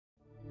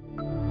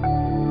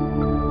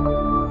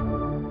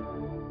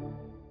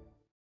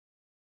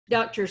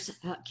Drs.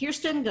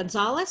 Kirsten,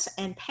 Gonzalez,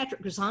 and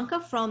Patrick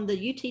Grzanka from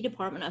the UT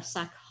Department of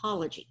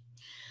Psychology.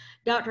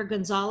 Dr.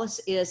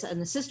 Gonzalez is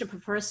an assistant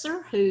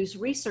professor whose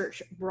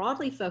research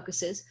broadly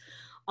focuses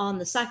on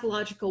the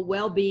psychological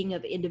well-being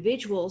of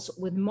individuals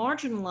with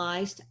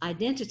marginalized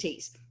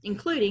identities,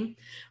 including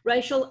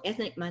racial,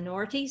 ethnic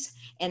minorities,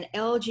 and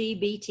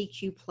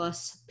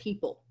LGBTQ+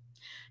 people.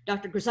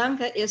 Dr.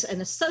 Grzanka is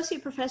an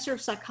associate professor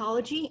of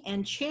psychology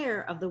and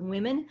chair of the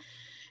Women,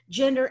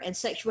 Gender, and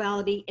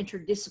Sexuality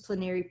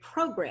Interdisciplinary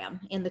Program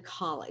in the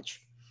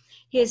college.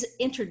 His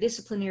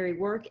interdisciplinary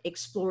work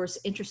explores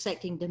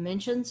intersecting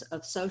dimensions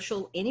of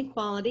social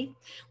inequality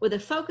with a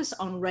focus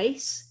on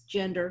race,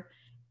 gender,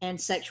 and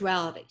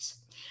sexualities.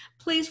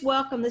 Please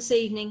welcome this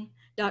evening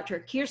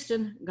Dr.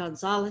 Kirsten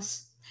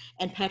Gonzalez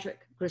and Patrick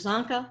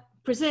Grzanka,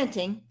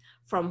 presenting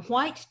From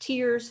White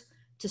Tears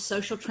to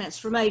Social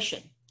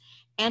Transformation,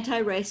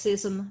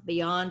 Antiracism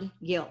Beyond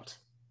Guilt.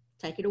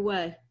 Take it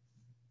away.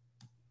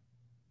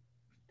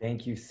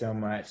 Thank you so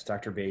much,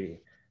 Dr. Beatty.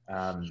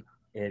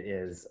 It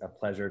is a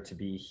pleasure to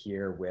be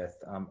here with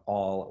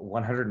all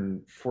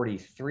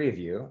 143 of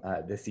you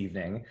this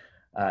evening.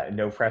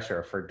 No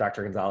pressure for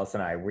Dr. Gonzalez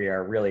and I. We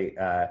are really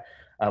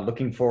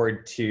looking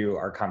forward to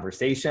our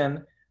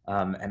conversation.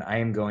 And I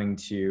am going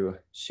to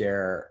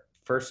share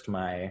first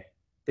my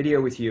video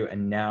with you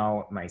and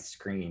now my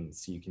screen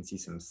so you can see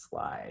some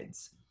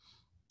slides.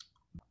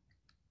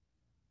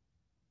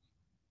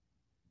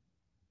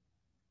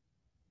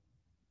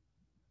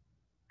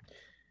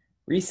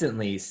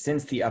 Recently,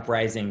 since the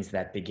uprisings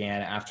that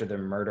began after the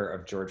murder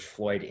of George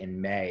Floyd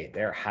in May,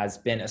 there has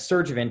been a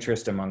surge of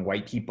interest among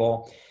white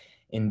people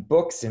in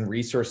books and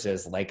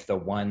resources like the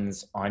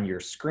ones on your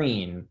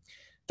screen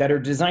that are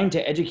designed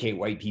to educate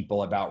white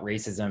people about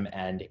racism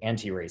and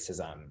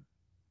anti-racism.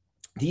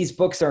 These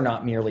books are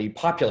not merely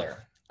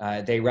popular.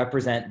 They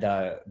represent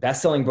the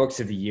best-selling books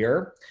of the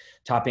year,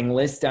 topping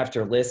list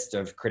after list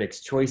of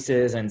critics'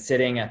 choices and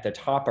sitting at the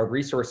top of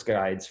resource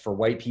guides for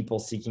white people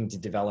seeking to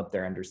develop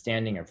their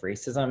understanding of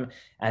racism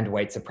and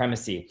white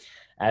supremacy,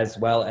 as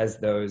well as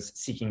those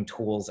seeking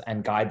tools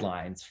and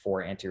guidelines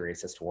for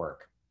anti-racist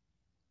work.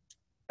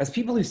 As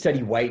people who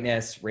study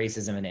whiteness,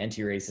 racism, and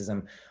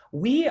anti-racism,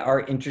 we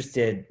are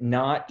interested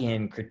not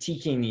in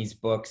critiquing these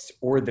books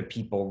or the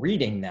people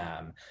reading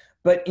them,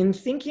 but in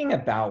thinking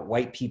about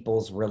white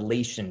people's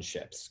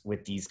relationships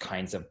with these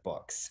kinds of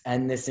books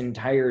and this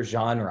entire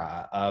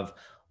genre of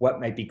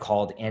what might be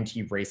called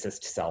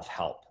anti-racist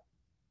self-help.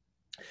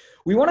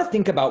 We want to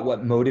think about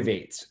what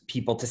motivates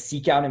people to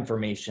seek out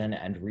information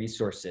and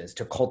resources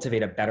to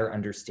cultivate a better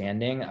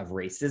understanding of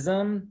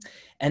racism,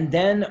 and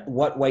then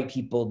what white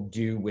people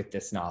do with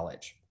this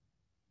knowledge.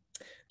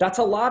 That's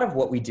a lot of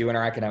what we do in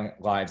our academic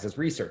lives as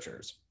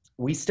researchers.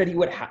 We study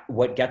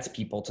what gets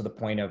people to the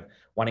point of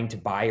wanting to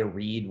buy or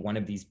read one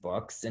of these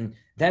books, and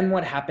then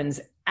what happens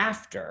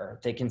after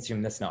they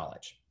consume this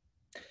knowledge.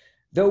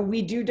 Though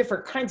we do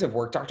different kinds of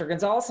work, Dr.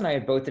 Gonzalez and I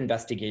have both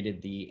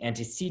investigated the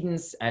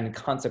antecedents and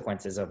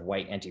consequences of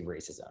white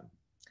anti-racism.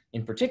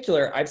 In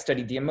particular, I've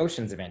studied the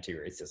emotions of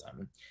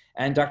anti-racism,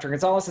 and Dr.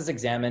 Gonzalez has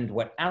examined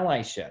what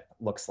allyship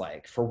looks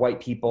like for white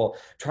people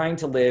trying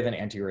to live an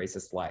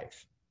anti-racist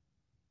life.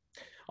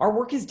 Our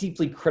work is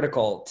deeply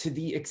critical to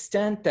the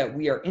extent that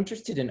we are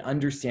interested in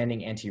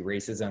understanding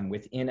anti-racism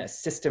within a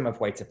system of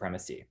white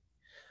supremacy,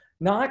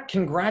 not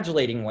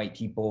congratulating white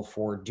people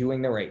for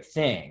doing the right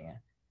thing,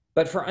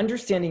 but for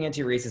understanding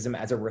anti-racism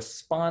as a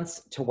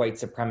response to white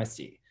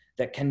supremacy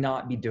that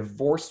cannot be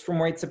divorced from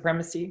white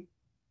supremacy.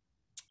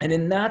 And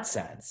in that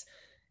sense,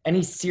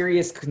 any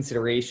serious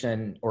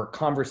consideration or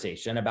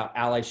conversation about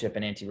allyship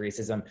and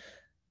anti-racism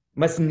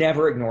must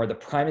never ignore the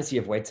primacy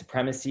of white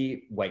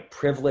supremacy, white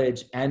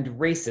privilege, and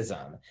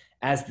racism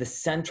as the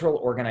central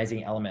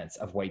organizing elements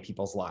of white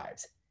people's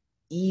lives,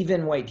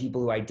 even white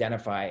people who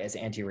identify as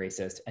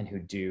anti-racist and who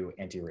do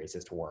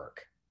anti-racist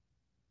work.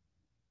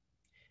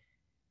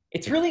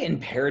 It's really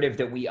imperative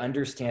that we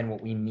understand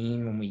what we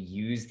mean when we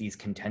use these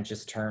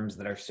contentious terms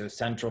that are so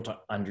central to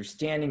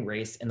understanding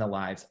race in the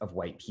lives of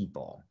white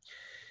people.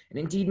 And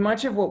indeed,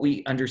 much of what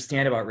we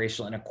understand about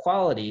racial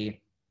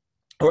inequality,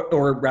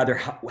 or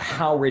rather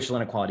how racial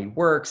inequality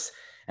works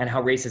and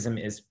how racism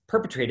is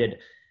perpetrated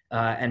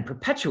and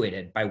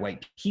perpetuated by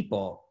white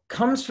people,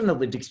 comes from the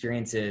lived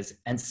experiences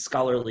and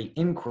scholarly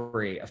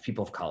inquiry of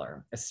people of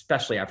color,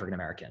 especially African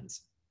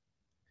Americans.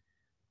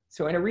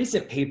 So in a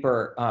recent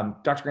paper,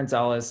 Dr.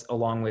 Gonzalez,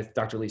 along with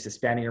Dr. Lisa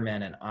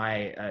Spanierman and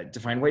I,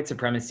 defined white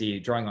supremacy,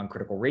 drawing on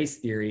critical race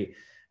theory,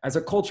 as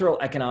a cultural,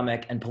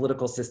 economic, and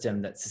political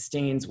system that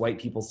sustains white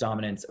people's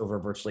dominance over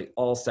virtually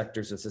all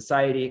sectors of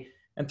society,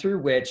 and through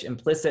which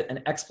implicit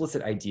and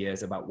explicit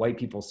ideas about white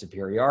people's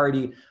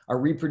superiority are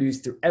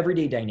reproduced through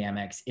everyday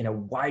dynamics in a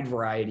wide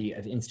variety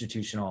of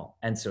institutional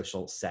and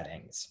social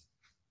settings.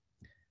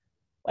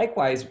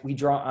 Likewise, we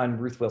draw on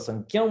Ruth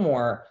Wilson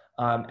Gilmore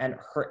and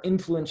her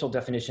influential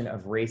definition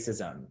of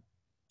racism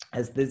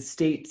as the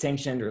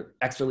state-sanctioned or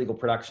extra-legal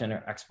production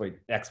or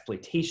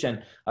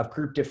exploitation of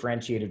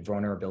group-differentiated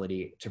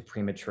vulnerability to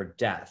premature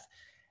death.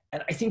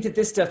 And I think that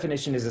this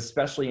definition is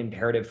especially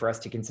imperative for us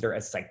to consider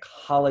as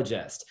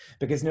psychologists,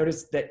 because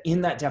notice that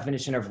in that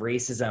definition of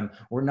racism,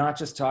 we're not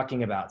just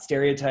talking about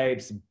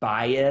stereotypes,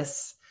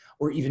 bias,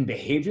 or even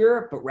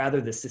behavior, but rather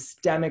the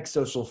systemic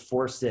social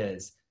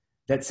forces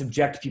that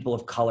subject people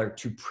of color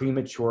to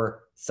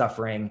premature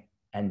suffering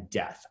and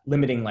death,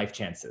 limiting life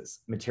chances,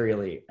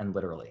 materially and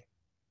literally.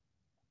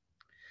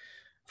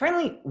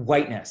 Finally,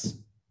 whiteness.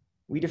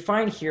 We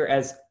define here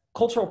as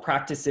cultural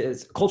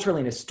practices, culturally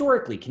and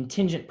historically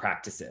contingent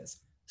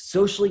practices,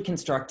 socially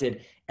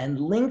constructed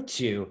and linked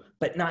to,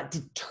 but not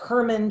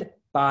determined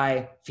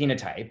by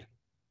phenotype.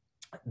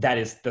 That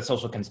is the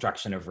social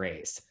construction of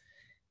race.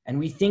 And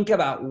we think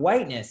about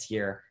whiteness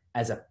here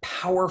as a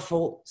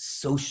powerful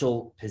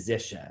social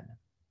position.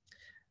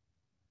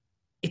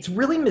 It's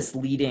really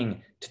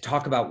misleading to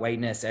talk about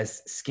whiteness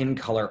as skin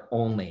color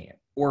only,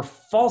 or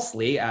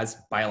falsely as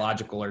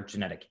biological or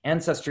genetic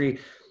ancestry,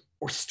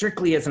 or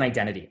strictly as an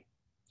identity.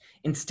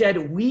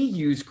 Instead, we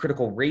use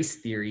critical race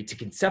theory to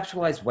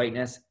conceptualize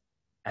whiteness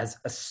as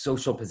a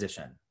social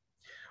position.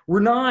 We're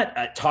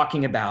not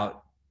talking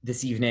about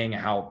this evening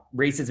how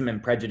racism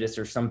and prejudice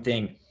are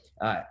something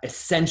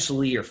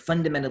essentially or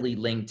fundamentally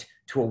linked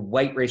to a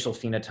white racial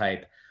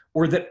phenotype,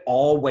 or that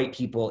all white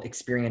people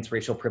experience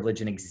racial privilege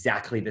in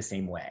exactly the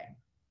same way.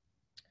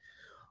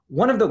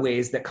 One of the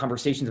ways that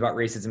conversations about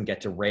racism get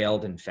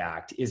derailed, in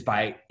fact, is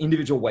by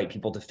individual white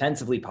people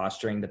defensively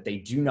posturing that they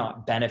do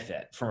not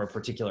benefit from a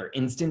particular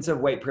instance of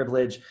white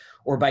privilege,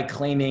 or by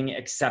claiming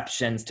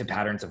exceptions to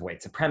patterns of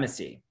white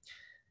supremacy.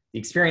 The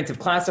experience of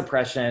class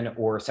oppression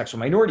or sexual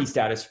minority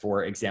status,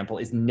 for example,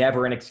 is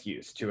never an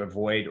excuse to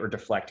avoid or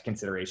deflect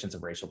considerations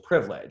of racial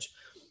privilege.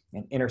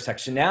 And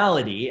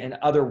intersectionality, in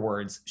other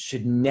words,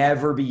 should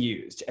never be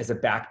used as a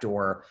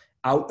backdoor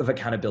out of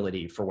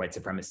accountability for white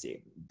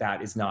supremacy.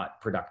 That is not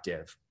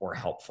productive or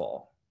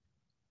helpful.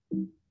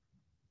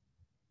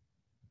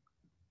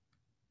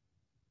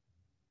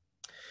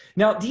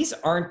 Now, these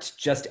aren't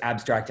just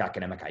abstract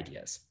academic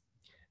ideas.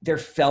 They're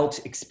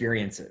felt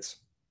experiences.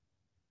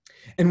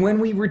 And when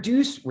we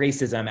reduce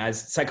racism,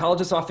 as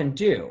psychologists often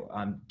do,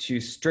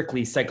 to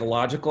strictly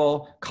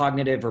psychological,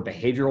 cognitive, or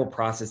behavioral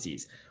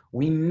processes,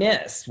 we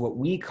miss what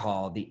we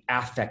call the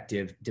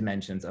affective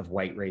dimensions of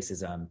white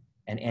racism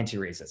and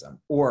anti-racism,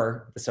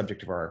 or the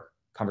subject of our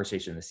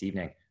conversation this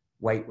evening,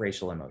 white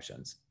racial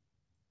emotions.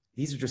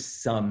 These are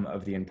just some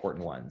of the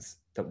important ones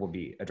that we'll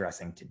be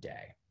addressing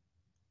today.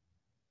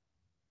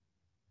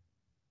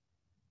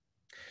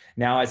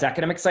 Now, as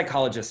academic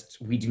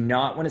psychologists, we do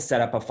not want to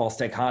set up a false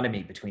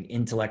dichotomy between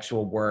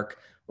intellectual work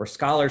or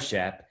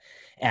scholarship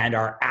and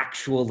our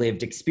actual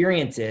lived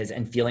experiences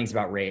and feelings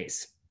about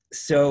race.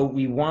 So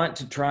we want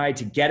to try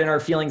to get in our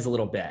feelings a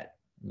little bit.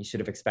 You should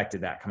have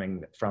expected that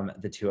coming from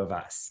the two of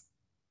us.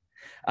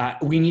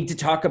 We need to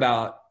talk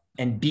about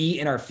and be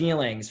in our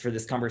feelings for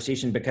this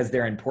conversation because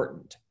they're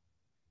important.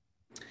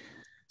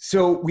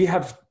 So we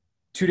have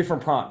two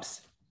different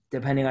prompts,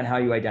 depending on how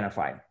you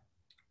identify.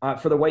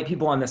 For the white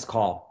people on this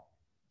call,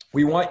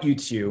 we want you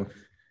to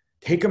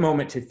take a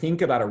moment to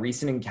think about a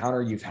recent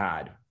encounter you've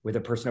had with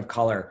a person of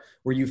color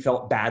where you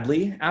felt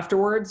badly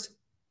afterwards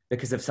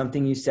because of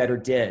something you said or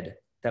did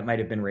that might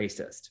have been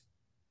racist.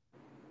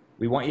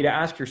 We want you to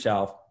ask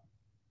yourself,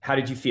 how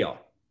did you feel?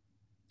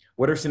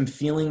 What are some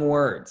feeling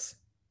words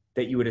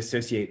that you would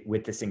associate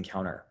with this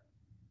encounter?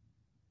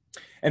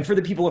 And for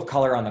the people of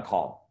color on the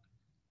call,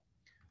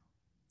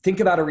 think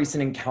about a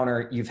recent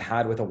encounter you've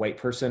had with a white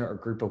person or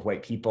group of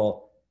white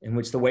people in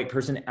which the white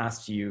person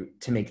asked you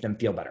to make them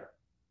feel better.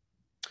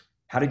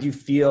 How did you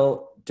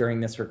feel during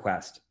this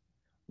request?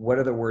 What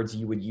are the words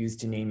you would use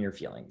to name your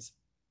feelings?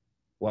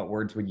 What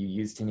words would you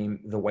use to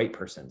name the white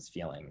person's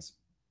feelings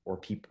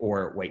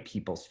or white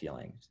people's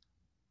feelings?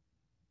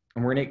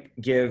 And we're going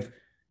to give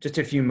just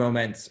a few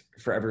moments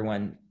for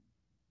everyone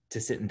to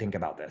sit and think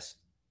about this.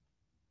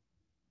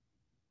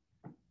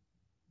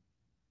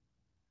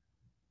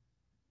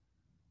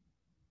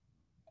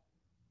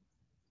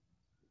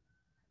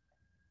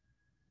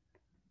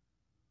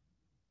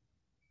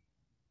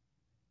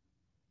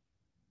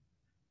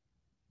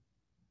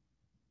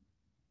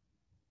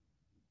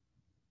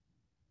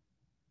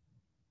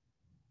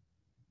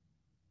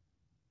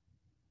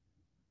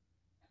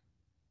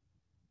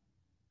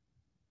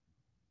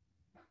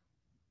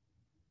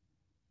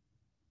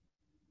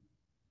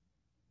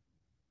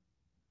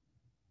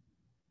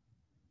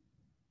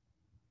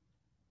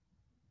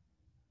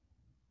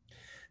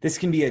 This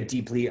can be a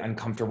deeply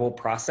uncomfortable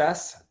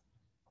process,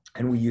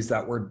 and we use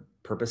that word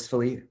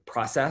purposefully,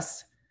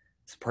 process.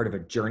 It's part of a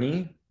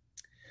journey.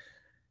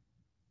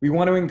 We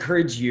want to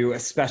encourage you,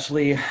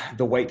 especially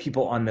the white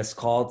people on this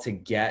call, to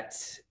get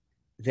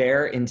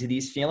there into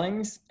these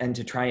feelings and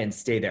to try and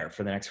stay there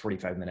for the next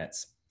 45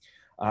 minutes.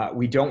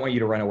 We don't want you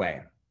to run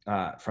away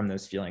from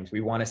those feelings.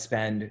 We want to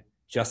spend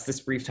just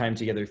this brief time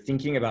together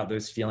thinking about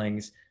those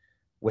feelings,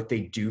 what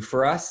they do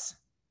for us,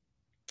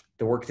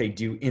 the work they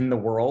do in the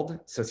world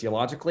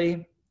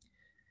sociologically,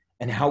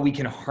 and how we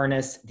can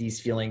harness these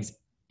feelings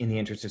in the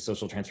interest of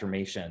social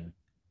transformation,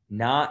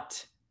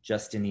 not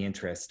just in the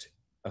interest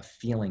of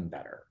feeling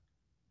better.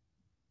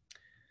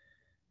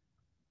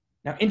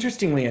 Now,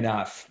 interestingly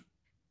enough,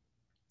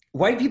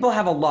 white people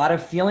have a lot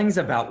of feelings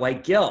about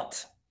white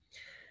guilt.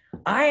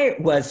 I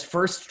was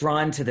first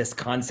drawn to this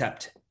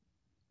concept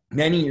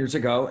many years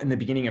ago in the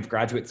beginning of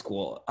graduate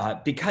school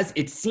because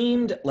it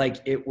seemed like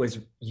it was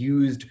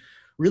used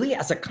really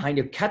as a kind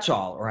of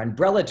catch-all or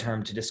umbrella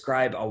term to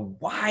describe a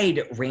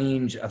wide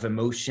range of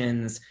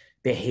emotions,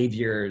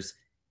 behaviors,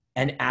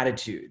 and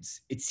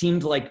attitudes. It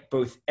seemed like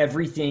both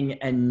everything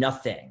and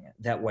nothing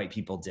that white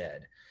people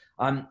did.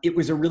 It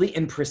was a really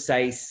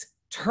imprecise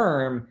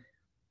term,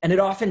 and it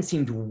often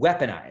seemed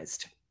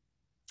weaponized.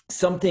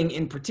 Something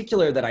in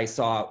particular that I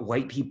saw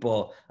white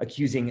people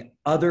accusing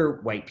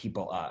other white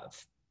people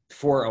of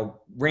for a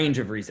range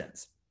of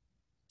reasons.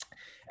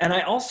 And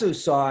I also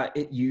saw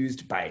it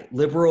used by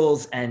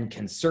liberals and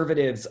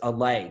conservatives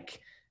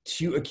alike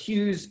to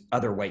accuse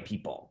other white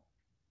people.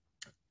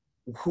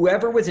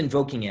 Whoever was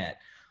invoking it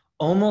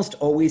almost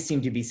always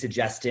seemed to be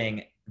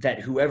suggesting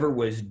that whoever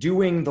was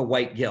doing the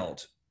white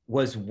guilt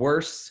was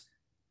worse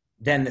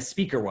than the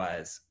speaker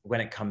was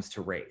when it comes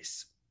to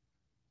race.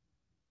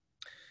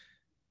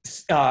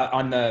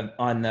 On the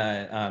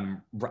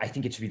I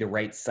think it should be the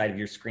right side of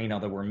your screen,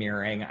 although we're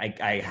mirroring,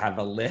 I have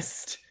a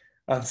list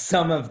of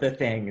some of the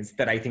things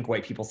that I think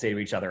white people say to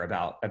each other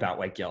about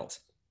white guilt.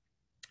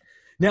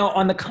 Now,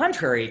 on the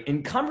contrary,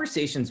 in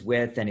conversations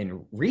with and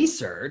in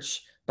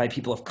research by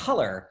people of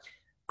color,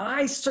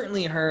 I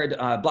certainly heard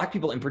Black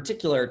people in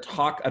particular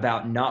talk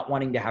about not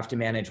wanting to have to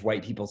manage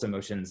white people's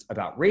emotions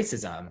about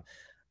racism.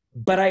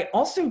 But I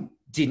also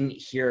didn't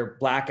hear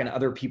Black and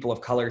other people of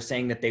color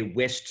saying that they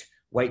wished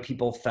white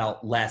people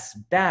felt less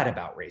bad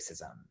about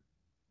racism.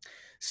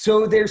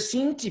 So there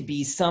seemed to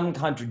be some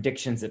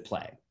contradictions at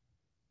play,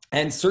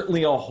 and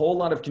certainly a whole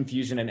lot of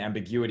confusion and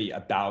ambiguity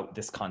about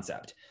this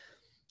concept.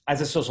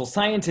 As a social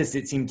scientist,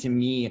 it seemed to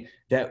me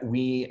that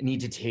we need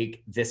to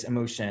take this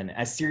emotion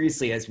as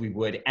seriously as we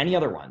would any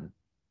other one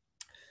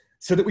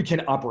so that we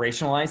can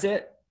operationalize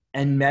it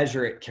and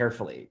measure it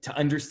carefully to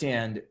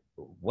understand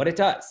what it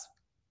does.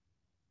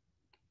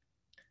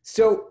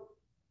 So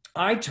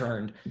I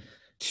turned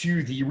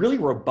to the really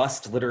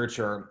robust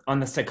literature on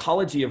the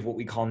psychology of what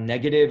we call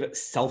negative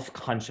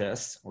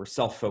self-conscious or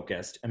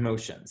self-focused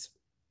emotions,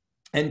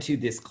 and to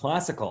this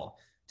classical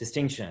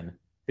distinction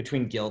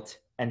between guilt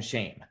and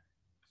shame.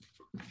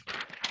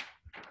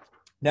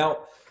 Now,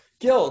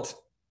 guilt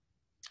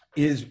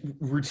is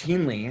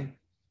routinely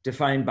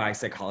defined by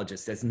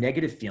psychologists as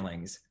negative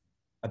feelings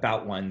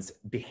about one's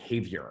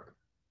behavior.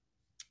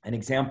 An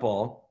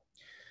example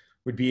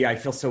would be, I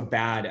feel so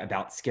bad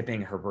about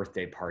skipping her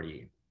birthday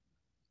party.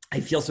 I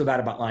feel so bad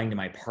about lying to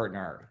my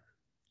partner.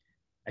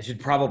 I should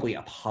probably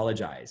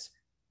apologize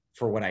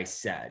for what I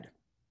said.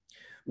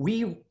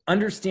 We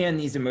understand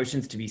these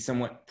emotions to be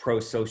somewhat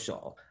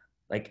pro-social,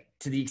 like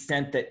to the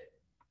extent that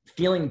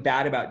feeling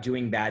bad about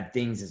doing bad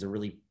things is a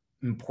really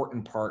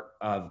important part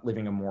of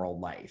living a moral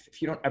life.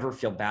 If you don't ever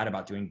feel bad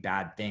about doing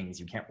bad things,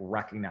 you can't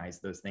recognize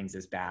those things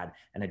as bad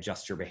and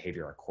adjust your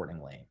behavior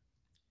accordingly.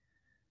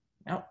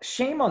 Now,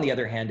 shame, on the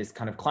other hand, is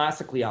kind of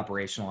classically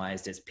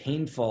operationalized as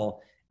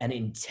painful and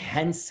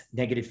intense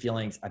negative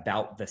feelings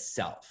about the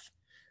self.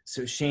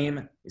 So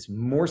shame is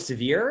more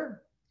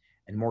severe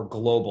and more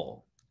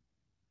global.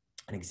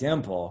 An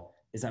example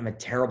is, I'm a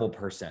terrible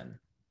person.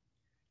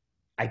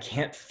 I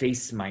can't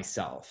face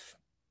myself.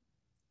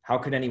 How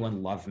could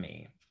anyone love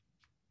me?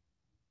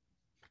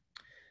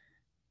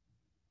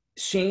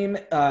 Shame,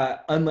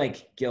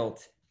 unlike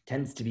guilt,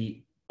 tends to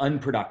be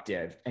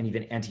unproductive and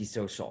even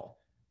antisocial.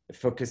 It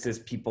focuses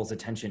people's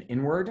attention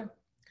inward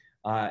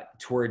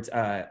towards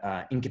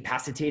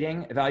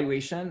incapacitating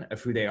evaluation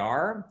of who they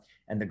are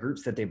and the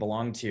groups that they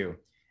belong to.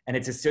 And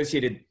it's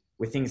associated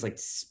with things like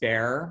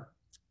despair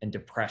and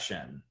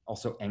depression,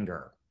 also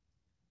anger.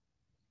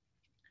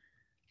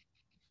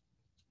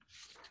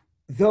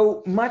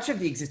 Though much of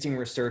the existing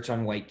research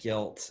on white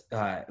guilt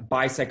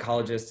by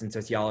psychologists and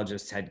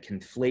sociologists had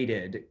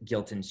conflated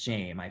guilt and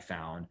shame, I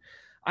found,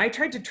 I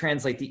tried to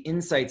translate the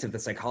insights of the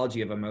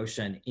psychology of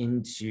emotion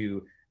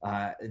into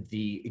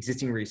the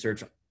existing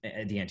research,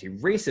 the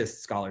anti-racist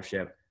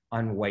scholarship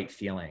on white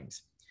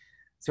feelings.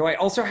 So I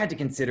also had to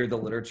consider the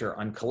literature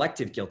on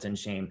collective guilt and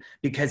shame,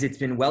 because it's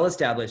been well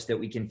established that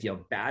we can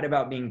feel bad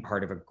about being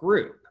part of a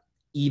group,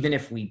 even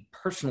if we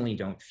personally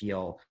don't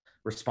feel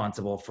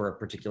responsible for a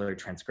particular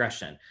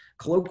transgression.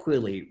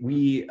 Colloquially,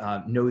 we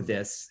know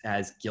this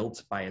as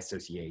guilt by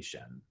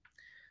association.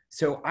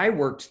 So I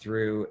worked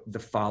through the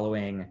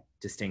following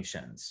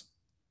distinctions.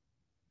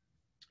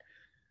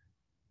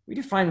 We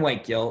define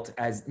white guilt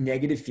as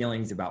negative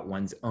feelings about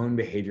one's own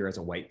behavior as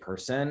a white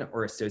person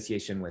or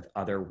association with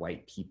other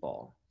white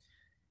people.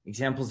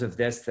 Examples of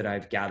this that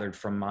I've gathered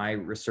from my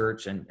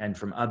research and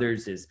from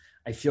others is,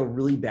 I feel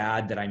really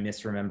bad that I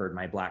misremembered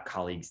my Black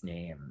colleague's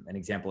name, an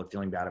example of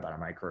feeling bad about a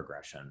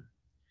microaggression.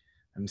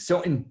 I'm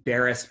so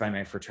embarrassed by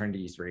my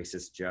fraternity's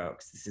racist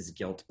jokes. This is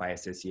guilt by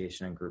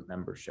association and group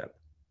membership.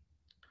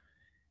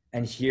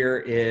 And here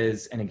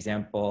is an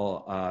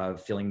example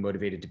of feeling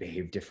motivated to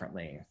behave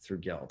differently through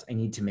guilt. I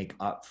need to make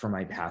up for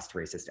my past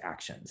racist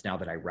actions now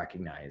that I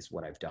recognize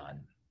what I've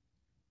done.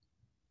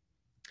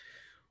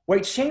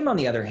 White shame, on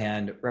the other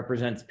hand,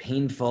 represents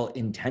painful,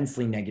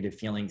 intensely negative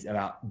feelings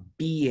about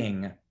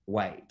being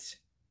white,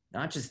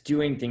 not just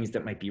doing things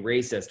that might be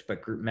racist,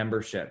 but group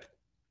membership.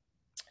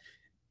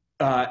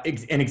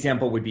 An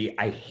example would be,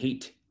 I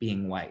hate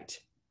being white.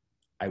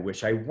 I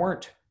wish I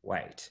weren't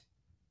white.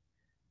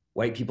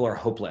 White people are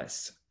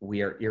hopeless.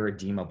 We are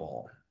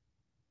irredeemable.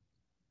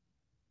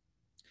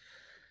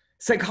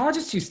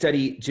 Psychologists who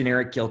study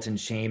generic guilt and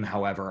shame,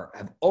 however,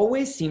 have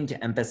always seemed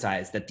to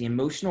emphasize that the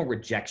emotional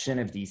rejection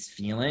of these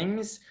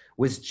feelings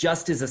was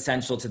just as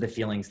essential to the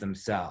feelings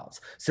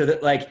themselves. So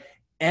that, like,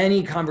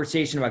 any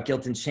conversation about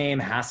guilt and shame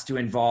has to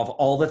involve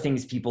all the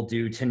things people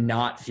do to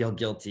not feel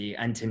guilty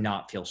and to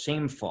not feel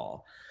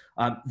shameful.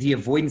 The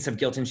avoidance of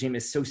guilt and shame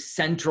is so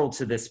central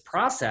to this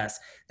process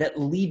that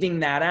leaving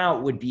that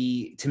out would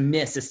be to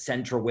miss a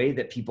central way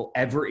that people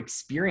ever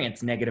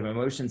experience negative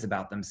emotions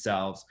about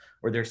themselves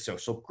or their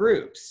social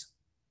groups.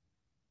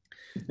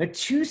 Now,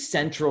 two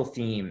central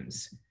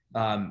themes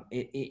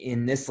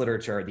in this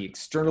literature are the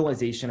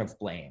externalization of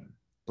blame,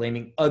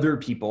 blaming other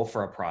people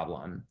for a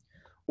problem,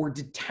 or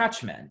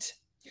detachment,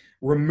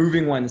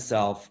 removing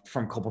oneself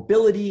from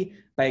culpability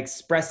by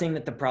expressing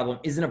that the problem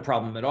isn't a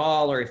problem at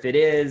all, or if it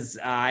is,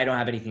 I don't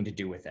have anything to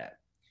do with it.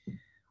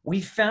 We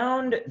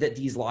found that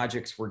these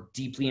logics were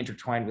deeply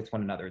intertwined with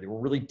one another. They were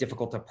really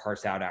difficult to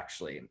parse out,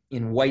 actually,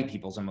 in white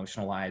people's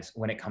emotional lives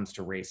when it comes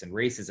to race and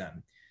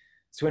racism.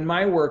 So in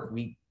my work,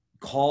 we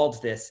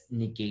called this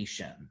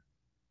negation.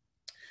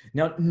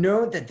 Now,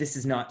 note that this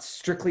is not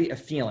strictly a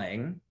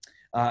feeling,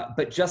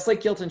 but just like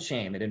guilt and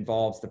shame, it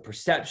involves the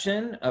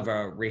perception of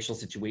a racial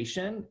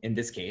situation, in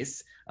this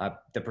case,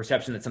 the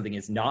perception that something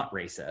is not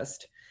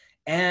racist,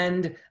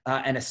 and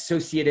an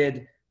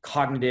associated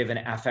cognitive and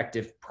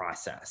affective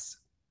process.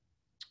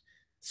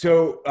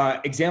 So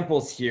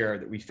examples here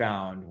that we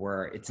found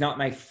were, it's not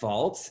my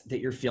fault that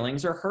your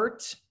feelings are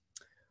hurt.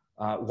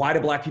 Why do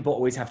Black people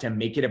always have to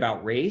make it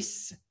about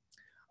race?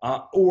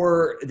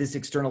 Or this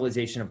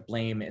externalization of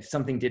blame, if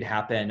something did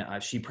happen,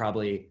 she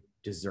probably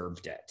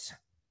deserved it.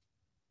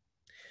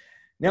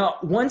 Now,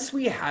 once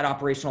we had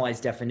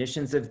operationalized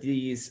definitions of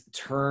these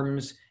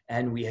terms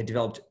and we had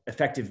developed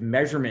effective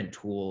measurement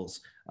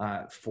tools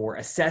for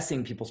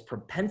assessing people's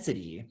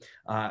propensity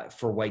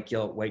for white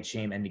guilt, white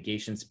shame, and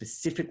negation,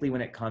 specifically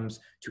when it comes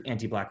to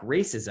anti-Black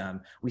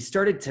racism, we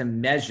started to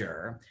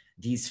measure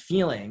these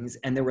feelings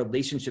and their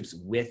relationships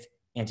with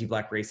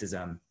anti-Black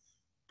racism,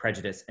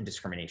 prejudice, and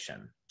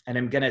discrimination. And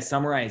I'm going to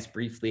summarize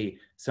briefly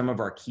some of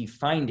our key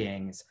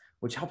findings,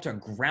 which help to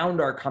ground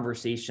our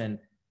conversation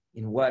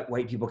in what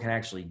white people can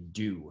actually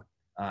do,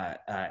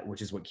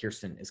 which is what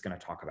Kirsten is going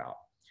to talk about.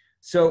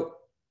 So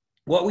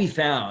what we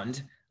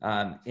found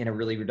in a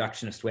really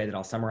reductionist way that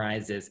I'll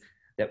summarize is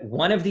that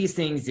one of these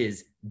things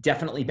is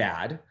definitely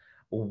bad,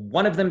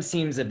 one of them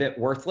seems a bit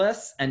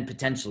worthless and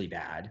potentially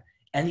bad,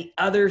 and the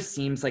other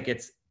seems like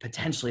it's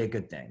potentially a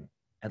good thing,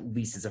 at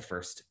least as a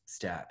first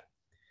step.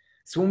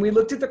 So when we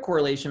looked at the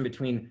correlation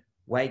between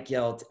white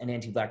guilt and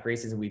anti-Black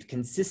racism, we've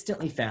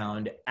consistently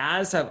found,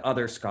 as have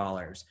other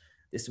scholars,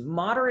 this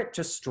moderate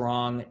to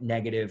strong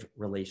negative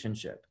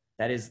relationship.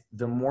 That is,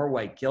 the more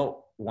white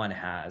guilt one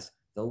has,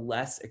 the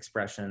less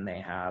expression they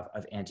have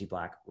of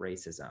anti-Black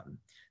racism.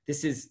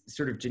 This is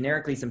sort of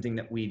generically something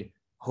that we'd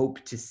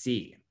hope to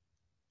see.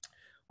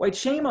 White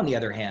shame, on the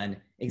other hand,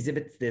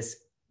 exhibits this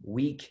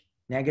weak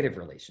negative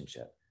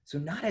relationship, so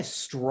not as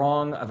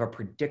strong of a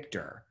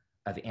predictor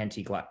of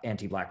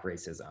anti-Black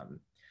racism.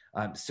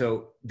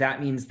 So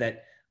that means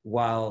that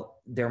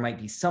while there might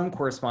be some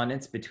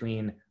correspondence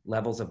between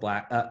levels of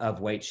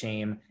white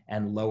shame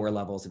and lower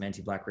levels of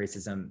anti-Black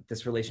racism,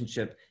 this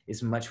relationship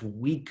is much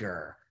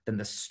weaker than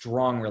the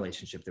strong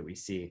relationship that we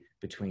see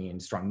between,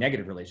 strong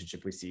negative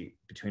relationship we see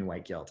between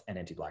white guilt and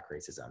anti-Black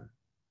racism.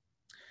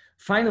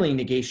 Finally,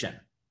 negation.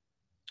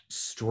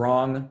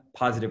 Strong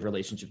positive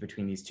relationship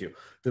between these two.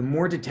 The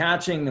more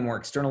detaching, the more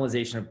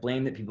externalization of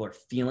blame that people are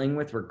feeling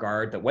with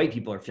regard, that white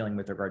people are feeling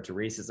with regard to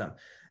racism,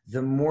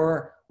 the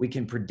more we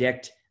can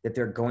predict that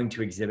they're going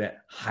to exhibit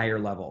higher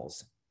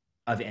levels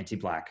of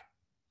anti-Black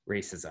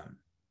racism.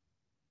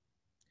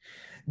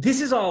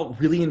 This is all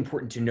really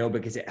important to know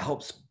because it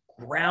helps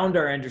ground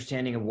our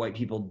understanding of what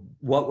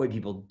white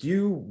people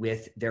do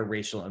with their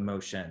racial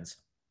emotions.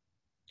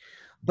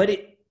 But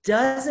it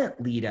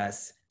doesn't lead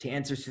us to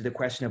answers to the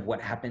question of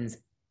what happens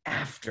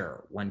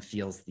after one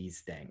feels these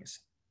things.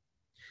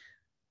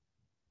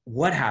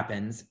 What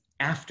happens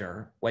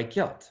after white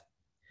guilt?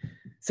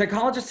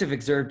 Psychologists have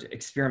observed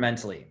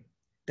experimentally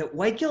that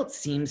white guilt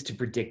seems to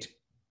predict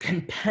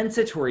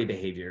compensatory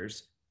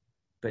behaviors,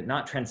 but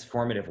not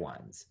transformative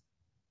ones.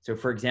 So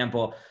for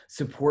example,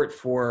 support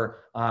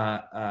for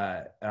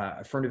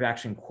affirmative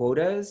action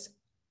quotas,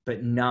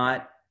 but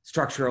not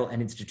structural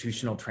and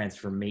institutional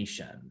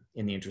transformation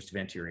in the interest of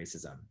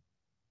anti-racism.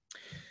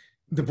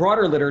 The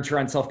broader literature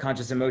on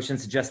self-conscious emotion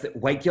suggests that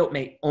white guilt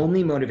may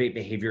only motivate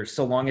behavior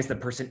so long as the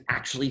person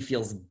actually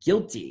feels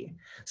guilty.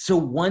 So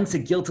once a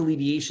guilt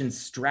alleviation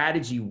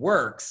strategy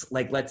works,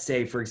 like let's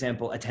say, for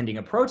example, attending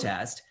a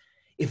protest,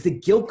 if the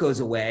guilt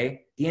goes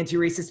away, the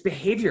anti-racist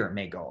behavior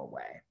may go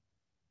away.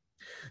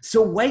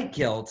 So white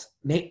guilt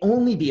may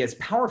only be as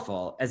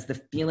powerful as the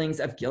feelings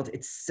of guilt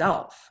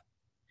itself.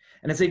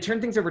 And as I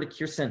turn things over to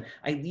Kirsten,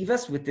 I leave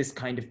us with this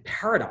kind of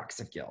paradox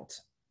of guilt.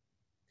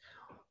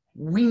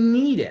 We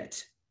need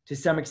it to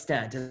some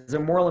extent. As a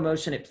moral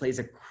emotion, it plays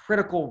a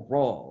critical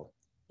role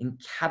in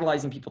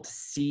catalyzing people to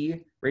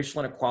see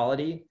racial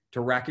inequality,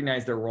 to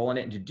recognize their role in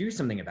it, and to do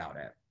something about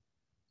it.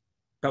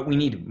 But we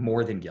need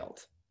more than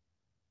guilt.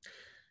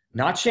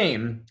 Not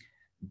shame,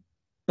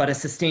 but a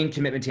sustained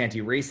commitment to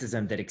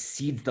anti-racism that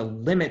exceeds the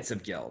limits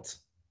of guilt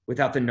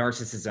without the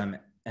narcissism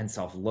and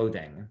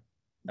self-loathing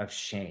of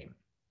shame.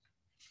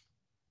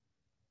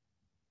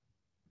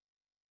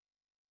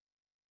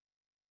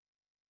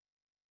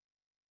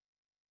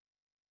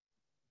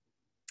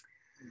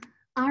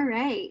 All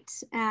right.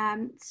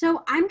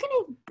 So I'm going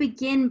to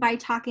begin by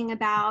talking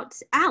about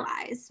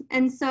allies.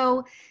 And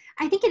so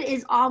I think it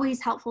is always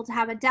helpful to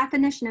have a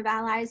definition of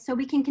allies so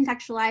we can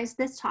contextualize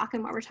this talk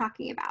and what we're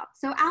talking about.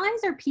 So allies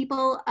are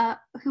people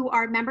who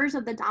are members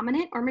of the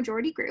dominant or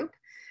majority group,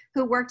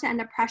 who work to end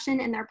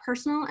oppression in their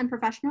personal and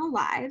professional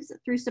lives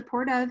through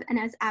support of and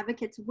as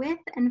advocates with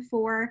and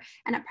for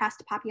an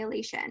oppressed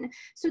population.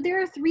 So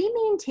there are three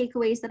main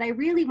takeaways that I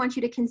really want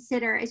you to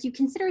consider as you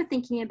consider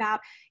thinking about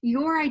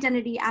your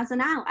identity as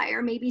an ally,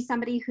 or maybe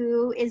somebody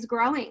who is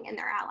growing in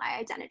their ally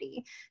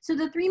identity. So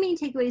the three main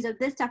takeaways of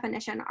this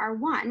definition are: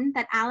 one,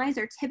 that allies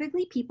are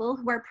typically people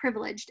who are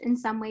privileged in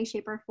some way,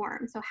 shape, or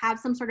form, so have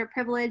some sort of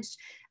privileged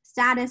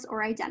status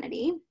or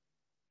identity.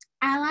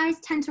 Allies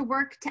tend to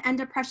work to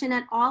end oppression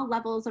at all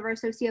levels of our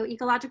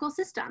socio-ecological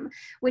system,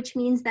 which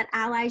means that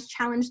allies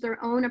challenge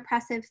their own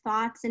oppressive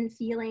thoughts and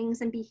feelings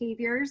and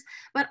behaviors,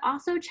 but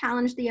also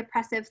challenge the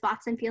oppressive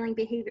thoughts and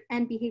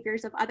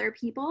behaviors of other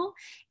people,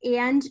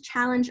 and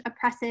challenge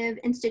oppressive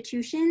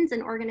institutions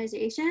and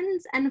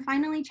organizations, and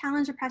finally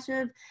challenge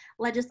oppressive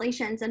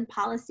legislations and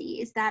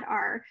policies that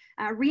are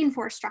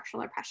reinforce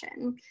structural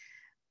oppression.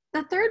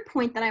 The third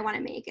point that I want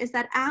to make is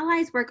that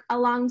allies work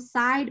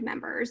alongside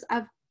members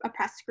of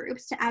oppressed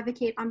groups to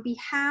advocate on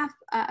behalf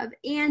of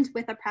and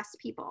with oppressed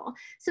people.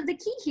 So the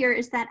key here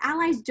is that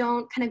allies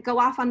don't kind of go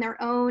off on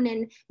their own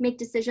and make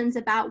decisions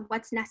about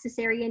what's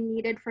necessary and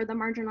needed for the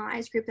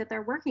marginalized group that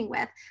they're working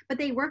with, but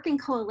they work in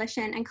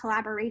coalition and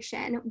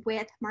collaboration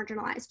with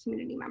marginalized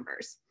community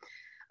members.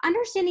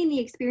 Understanding the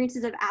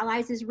experiences of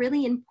allies is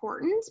really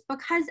important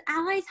because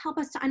allies help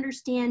us to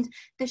understand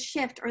the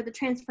shift or the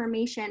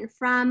transformation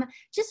from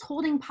just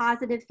holding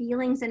positive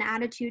feelings and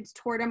attitudes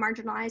toward a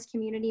marginalized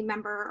community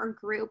member or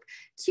group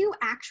to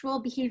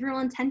actual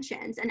behavioral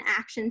intentions and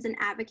actions and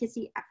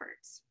advocacy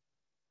efforts.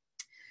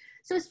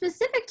 So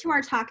specific to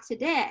our talk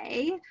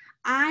today,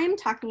 I'm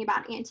talking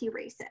about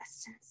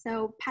anti-racist.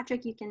 So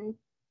Patrick, you can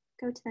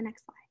go to the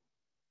next slide.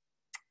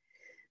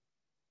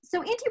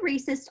 So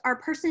anti-racists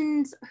are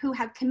persons who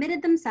have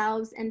committed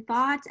themselves in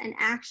thought and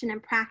action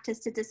and practice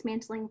to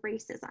dismantling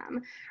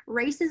racism.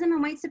 Racism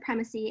and white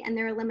supremacy and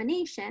their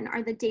elimination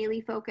are the daily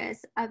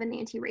focus of an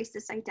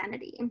anti-racist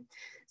identity.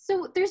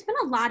 So there's been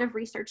a lot of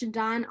research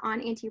done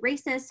on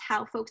anti-racists,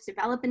 how folks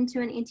develop into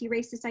an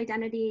anti-racist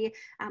identity,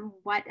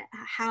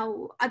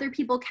 how other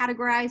people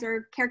categorize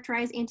or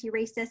characterize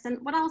anti-racists. And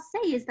what I'll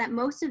say is that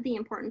most of the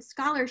important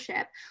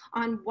scholarship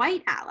on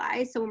white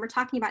allies, so when we're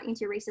talking about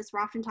anti-racists, we're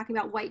often talking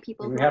about white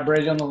people. We have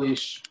Brady on the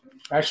leash.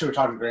 Actually, we're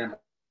talking grandma.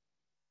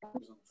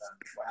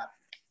 What happened?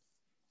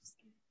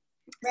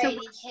 Brady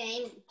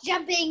came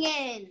jumping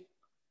in.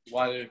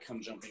 Why did it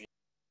come jumping in?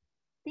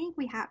 I think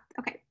we have,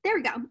 okay, there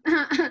we go.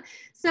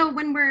 So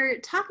when we're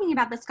talking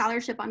about the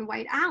scholarship on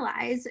white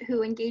allies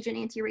who engage in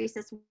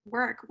anti-racist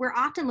work, we're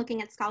often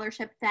looking at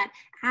scholarship that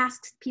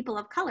asks people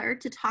of color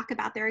to talk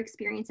about their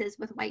experiences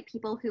with white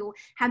people who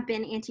have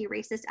been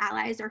anti-racist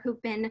allies or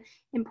who've been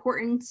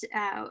important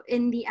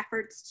in the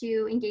efforts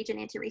to engage in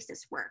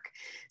anti-racist work.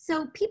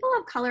 So people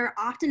of color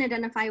often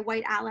identify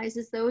white allies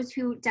as those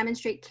who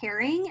demonstrate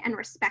caring and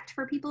respect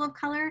for people of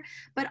color,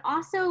 but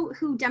also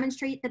who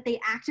demonstrate that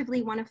they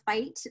actively want to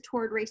fight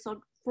toward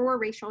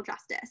racial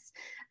justice.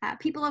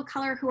 People of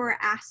color who are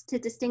asked to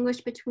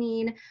distinguish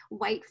between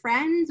white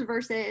friends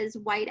versus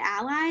white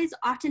allies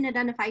often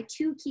identify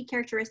two key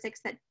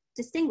characteristics that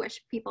distinguish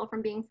people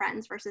from being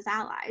friends versus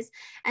allies.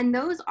 And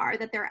those are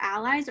that their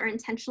allies are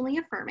intentionally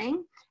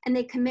affirming and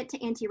they commit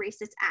to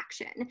anti-racist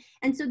action.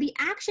 And so the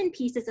action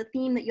piece is a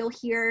theme that you'll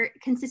hear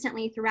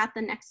consistently throughout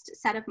the next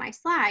set of my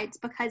slides,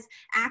 because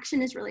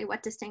action is really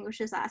what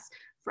distinguishes us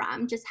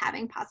from just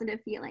having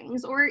positive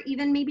feelings or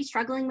even maybe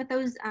struggling with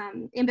those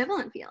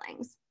ambivalent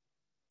feelings.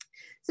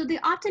 So the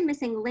often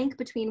missing link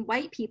between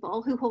white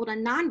people who hold a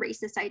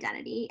non-racist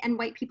identity and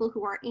white people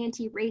who are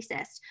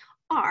anti-racist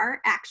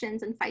are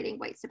actions in fighting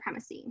white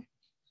supremacy.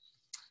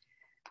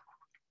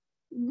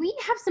 We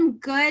have some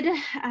good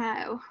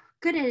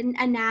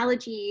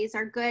analogies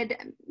or good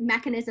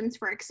mechanisms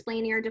for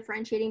explaining or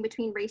differentiating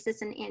between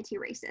racist and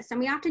anti-racist. And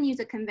we often use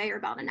a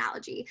conveyor belt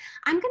analogy.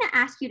 I'm going to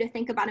ask you to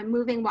think about a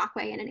moving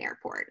walkway in an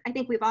airport. I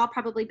think we've all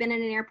probably been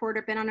in an airport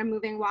or been on a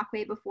moving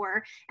walkway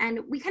before,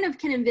 and we kind of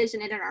can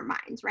envision it in our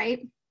minds,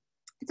 right?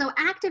 So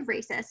active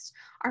racists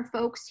are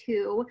folks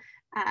who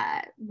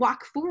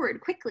walk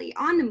forward quickly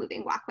on the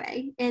moving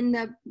walkway in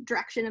the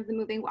direction of the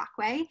moving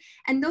walkway.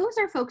 And those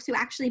are folks who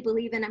actually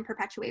believe in and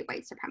perpetuate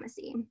white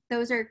supremacy.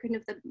 Those are kind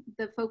of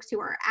the folks who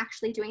are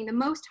actually doing the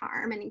most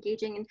harm and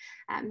engaging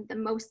in the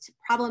most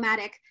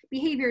problematic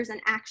behaviors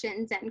and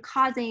actions and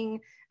causing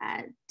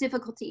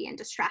difficulty and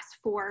distress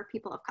for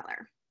people of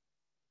color.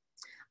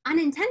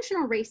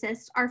 Unintentional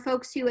racists are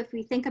folks who, if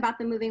we think about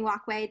the moving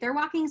walkway, they're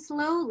walking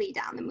slowly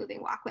down the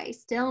moving walkway,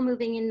 still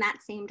moving in that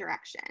same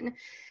direction.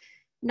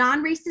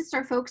 Non-racists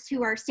are folks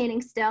who are standing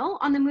still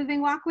on the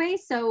moving walkway,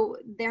 so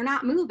they're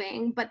not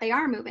moving, but they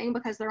are moving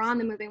because they're on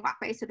the moving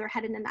walkway, so they're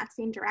headed in that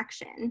same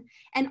direction.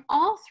 And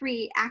all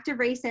three, active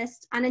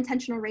racist,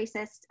 unintentional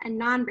racist, and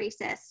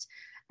non-racist,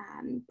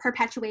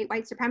 perpetuate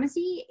white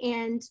supremacy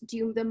and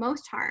do the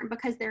most harm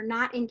because they're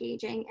not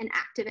engaging in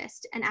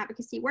activist and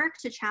advocacy work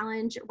to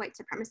challenge white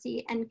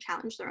supremacy and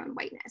challenge their own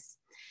whiteness.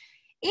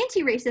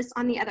 Anti-racists,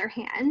 on the other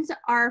hand,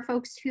 are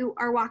folks who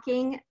are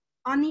walking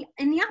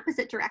in the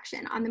opposite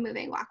direction on the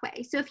moving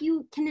walkway. So if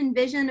you can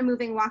envision a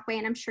moving walkway,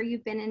 and I'm sure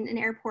you've been in an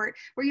airport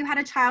where you had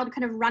a child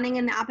kind of running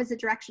in the opposite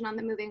direction on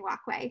the moving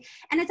walkway,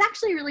 and it's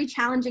actually really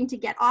challenging to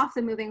get off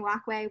the moving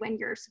walkway when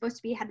you're supposed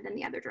to be headed in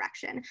the other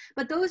direction.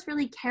 But those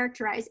really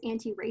characterize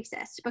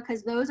anti-racist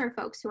because those are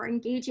folks who are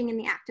engaging in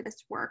the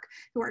activist work,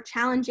 who are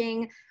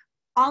challenging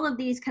all of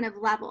these kind of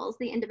levels,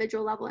 the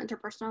individual level,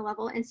 interpersonal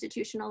level,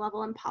 institutional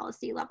level, and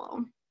policy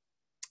level.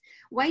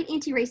 White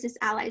anti-racist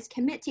allies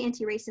commit to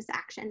anti-racist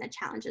action that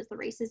challenges the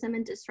racism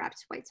and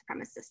disrupts white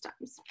supremacist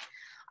systems.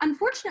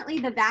 Unfortunately,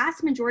 the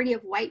vast majority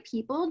of white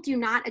people do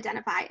not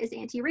identify as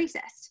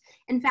anti-racist.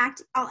 In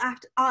fact, I'll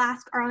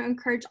ask or I'll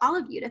encourage all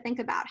of you to think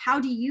about, how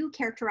do you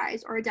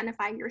characterize or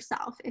identify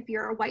yourself if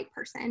you're a white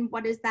person?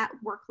 What does that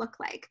work look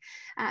like?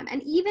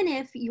 And even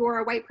if you're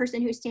a white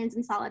person who stands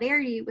in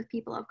solidarity with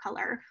people of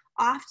color,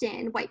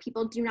 often white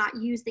people do not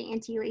use the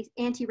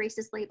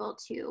anti-racist label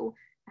to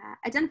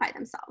identify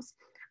themselves.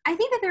 I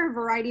think that there are a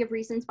variety of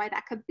reasons why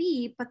that could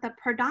be, but the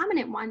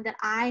predominant one that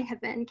I have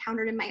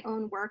encountered in my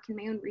own work and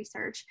my own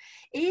research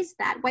is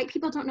that white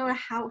people don't know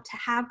how to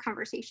have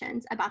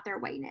conversations about their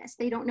whiteness.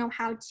 They don't know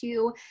how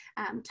to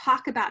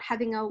talk about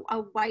having a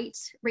white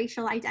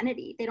racial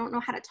identity. They don't know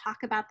how to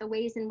talk about the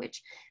ways in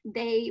which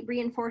they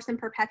reinforce and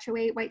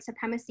perpetuate white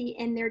supremacy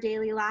in their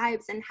daily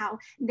lives and how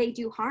they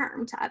do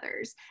harm to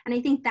others. And I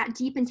think that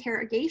deep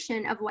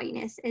interrogation of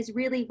whiteness is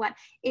really what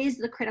is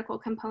the critical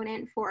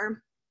component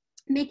for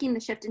making the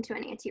shift into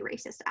an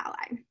anti-racist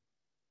ally.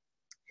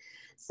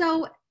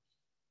 So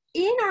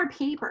in our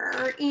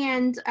paper,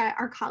 and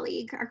our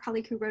colleague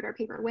who wrote our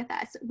paper with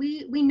us,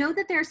 we know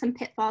that there are some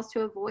pitfalls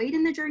to avoid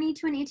in the journey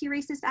to an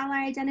anti-racist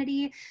ally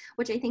identity,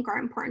 which I think are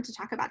important to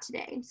talk about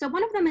today. So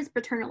one of them is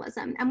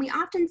paternalism, and we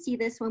often see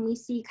this when we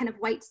see kind of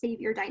white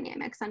savior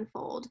dynamics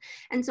unfold.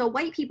 And so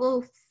white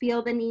people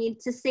feel the need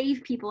to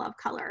save people of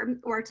color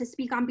or to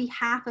speak on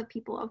behalf of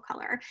people of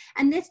color.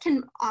 And this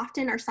can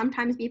often or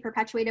sometimes be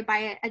perpetuated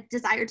by a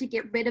desire to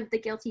get rid of the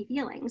guilty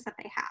feelings that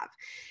they have.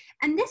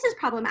 And this is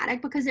problematic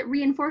because it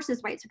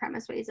reinforces white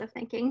supremacist ways of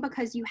thinking,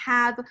 because you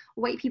have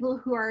white people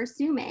who are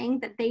assuming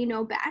that they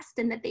know best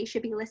and that they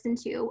should be listened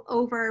to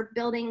over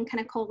building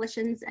kind of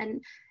coalitions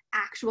and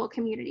actual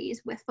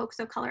communities with folks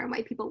of color and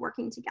white people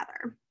working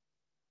together.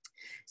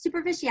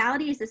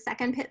 Superficiality is the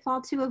second pitfall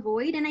to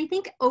avoid. And I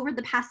think over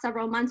the past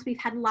several months, we've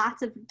had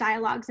lots of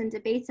dialogues and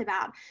debates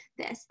about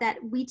this, that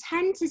we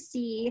tend to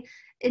see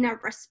in a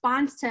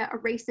response to a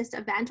racist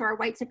event or a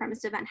white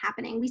supremacist event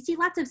happening, we see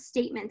lots of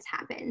statements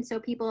happen. So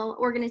people,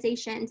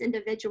 organizations,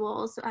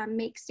 individuals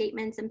make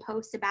statements and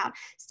posts about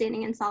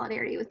standing in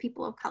solidarity with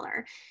people of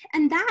color.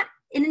 And that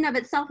in and of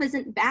itself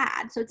isn't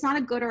bad. So it's not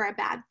a good or a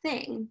bad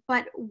thing.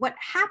 But what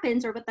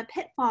happens, or what the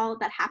pitfall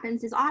that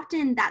happens, is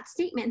often that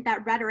statement,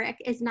 that rhetoric,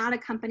 is not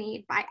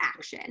accompanied by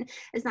action,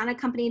 is not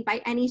accompanied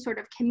by any sort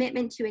of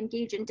commitment to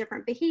engage in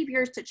different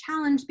behaviors, to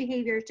challenge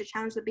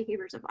the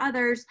behaviors of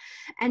others.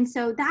 And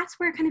so that's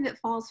where kind of it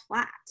falls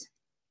flat.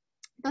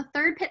 The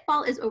third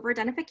pitfall is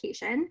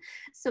over-identification.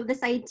 So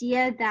this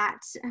idea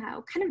that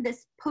kind of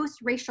this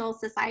post-racial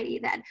society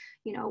that,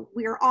 you know,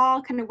 we're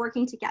all kind of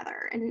working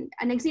together. And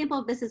an example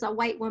of this is a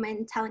white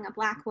woman telling a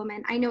Black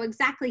woman, I know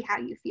exactly how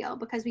you feel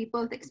because we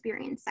both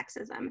experienced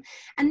sexism.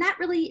 And that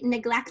really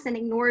neglects and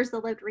ignores the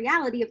lived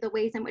reality of the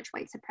ways in which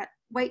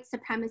white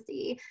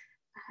supremacy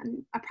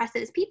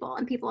oppresses people,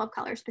 and people of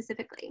color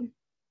specifically.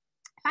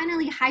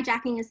 Finally,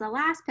 hijacking is the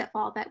last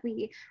pitfall that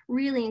we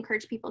really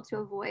encourage people to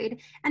avoid.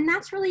 And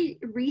that's really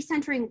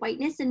recentering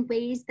whiteness in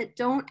ways that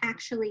don't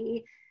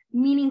actually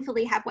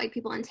meaningfully have white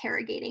people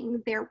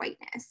interrogating their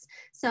whiteness.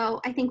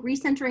 So I think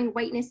recentering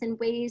whiteness in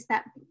ways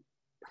that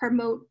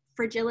promote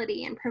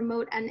fragility and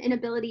promote an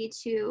inability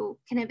to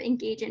kind of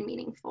engage in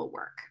meaningful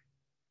work.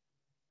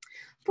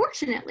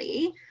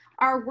 Fortunately,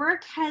 our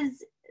work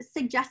has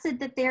suggested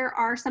that there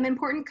are some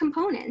important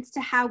components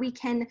to how we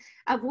can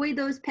avoid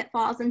those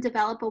pitfalls and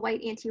develop a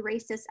white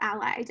anti-racist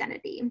ally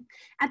identity.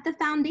 At the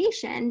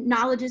foundation,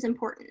 knowledge is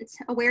important.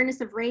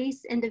 Awareness of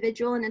race,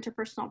 individual and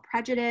interpersonal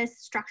prejudice,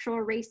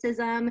 structural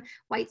racism,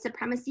 white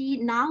supremacy,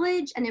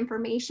 knowledge and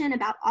information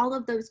about all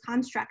of those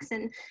constructs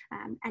and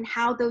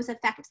how those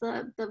affect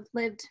the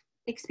lived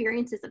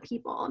experiences of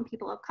people and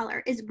people of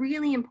color is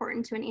really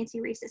important to an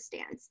anti-racist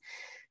stance.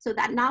 So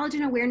that knowledge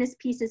and awareness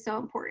piece is so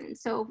important.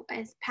 So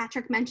as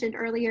Patrick mentioned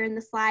earlier in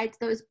the slides,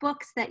 those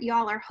books that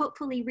y'all are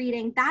hopefully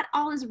reading, that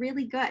all is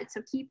really good.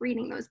 So keep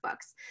reading those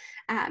books.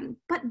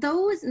 But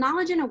those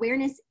knowledge and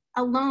awareness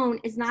alone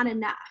is not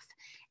enough.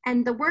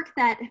 And the work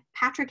that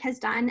Patrick has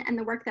done and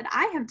the work that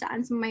I have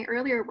done, some of my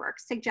earlier work,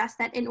 suggests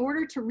that in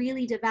order to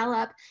really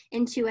develop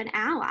into an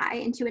ally,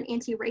 into an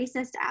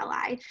anti-racist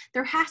ally,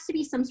 there has to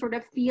be some sort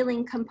of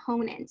feeling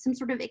component, some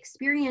sort of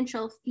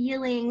experiential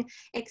feeling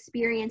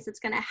experience that's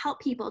going to help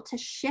people to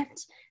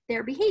shift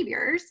their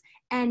behaviors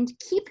and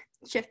keep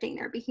shifting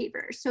their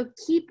behaviors. So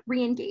keep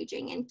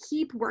re-engaging and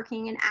keep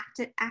working and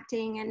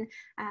acting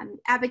and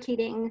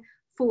advocating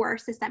for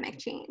systemic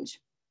change.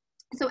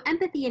 So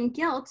empathy and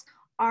guilt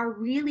are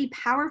really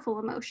powerful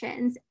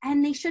emotions,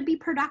 and they should be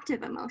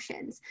productive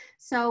emotions.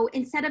 So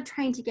instead of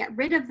trying to get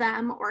rid of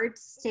them or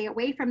stay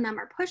away from them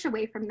or push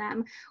away from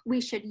them, we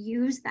should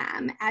use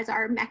them as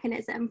our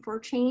mechanism for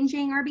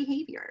changing our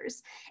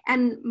behaviors.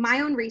 And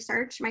my own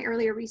research, my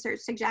earlier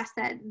research, suggests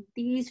that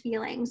these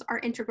feelings are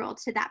integral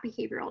to that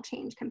behavioral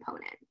change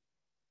component.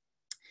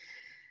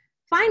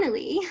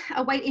 Finally,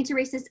 a white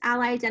anti-racist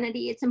ally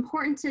identity, it's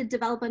important to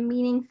develop a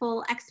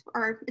meaningful,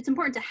 it's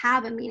important to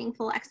have a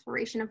meaningful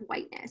exploration of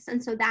whiteness.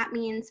 And so that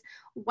means,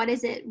 what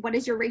is it? What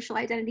is your racial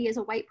identity as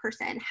a white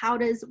person? How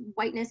does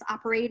whiteness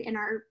operate in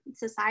our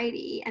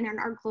society and in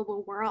our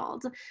global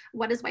world?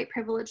 What does white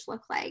privilege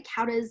look like?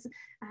 How does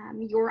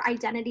your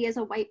identity as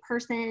a white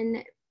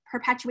person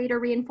perpetuate or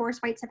reinforce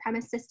white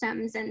supremacist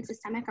systems and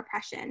systemic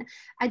oppression?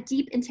 A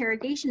deep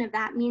interrogation of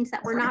that means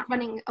that we're not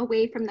running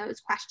away from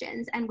those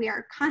questions, and we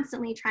are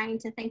constantly trying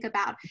to think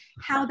about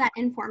how that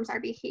informs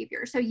our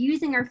behavior. So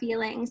using our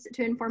feelings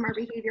to inform our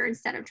behavior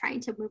instead of trying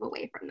to move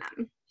away from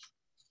them.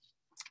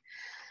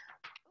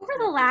 Over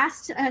the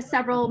last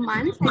several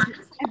months,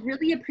 I've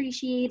really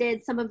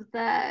appreciated some of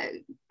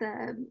the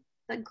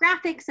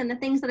graphics and the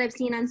things that I've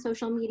seen on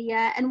social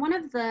media. And one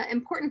of the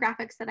important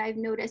graphics that I've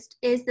noticed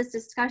is this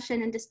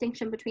discussion and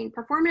distinction between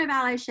performative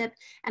allyship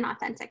and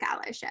authentic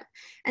allyship.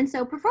 And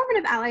so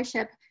performative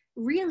allyship,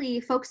 really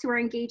folks who are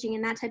engaging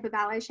in that type of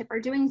allyship are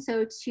doing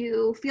so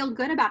to feel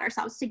good about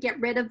ourselves, to get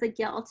rid of the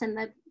guilt and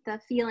the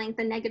feeling,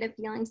 the negative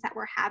feelings that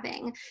we're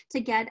having,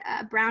 to get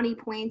brownie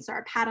points or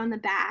a pat on the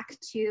back,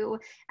 to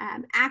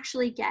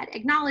actually get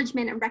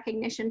acknowledgement and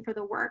recognition for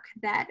the work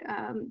that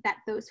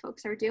those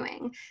folks are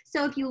doing.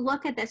 So if you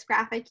look at this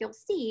graphic, you'll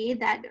see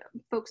that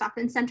folks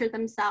often center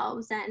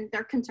themselves and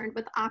they're concerned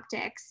with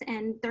optics,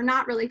 and they're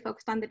not really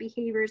focused on the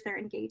behaviors they're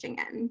engaging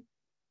in.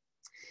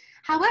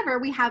 However,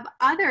 we have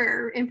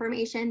other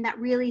information that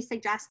really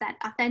suggests that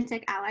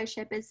authentic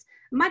allyship is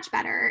much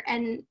better.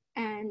 And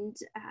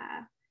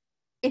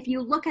if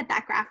you look at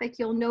that graphic,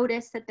 you'll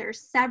notice that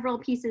there's several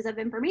pieces of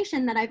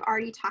information that I've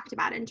already talked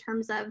about in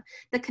terms of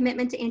the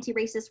commitment to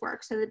anti-racist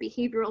work. So the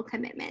behavioral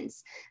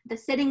commitments, the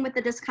sitting with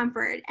the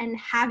discomfort and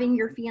having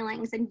your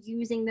feelings and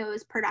using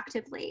those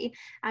productively,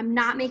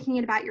 not making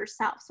it about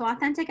yourself. So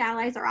authentic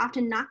allies are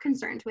often not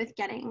concerned with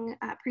getting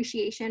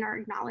appreciation or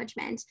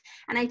acknowledgement.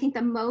 And I think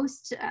the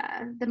most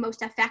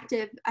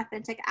effective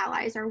authentic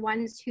allies are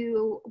ones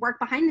who work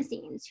behind the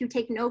scenes, who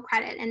take no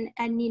credit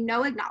and need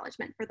no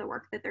acknowledgement for the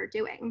work that they're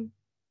doing.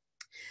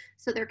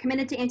 So they're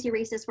committed to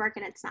anti-racist work,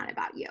 and it's not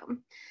about you.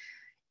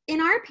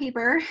 In our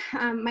paper,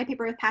 my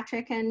paper with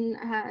Patrick and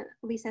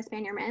Lisa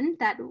Spanierman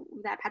that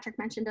Patrick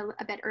mentioned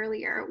a bit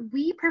earlier,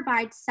 we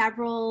provide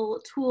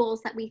several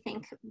tools that we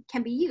think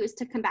can be used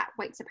to combat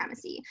white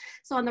supremacy.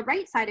 So on the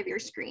right side of your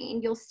screen,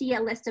 you'll see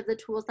a list of the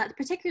tools that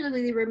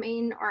particularly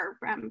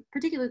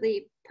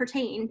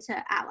pertain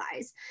to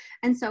allies.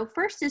 And so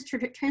first is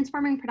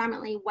transforming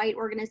predominantly white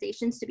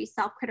organizations to be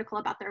self-critical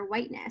about their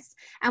whiteness.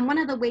 And one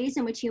of the ways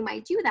in which you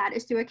might do that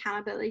is through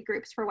accountability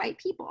groups for white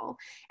people.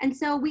 And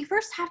so we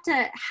first have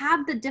to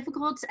have the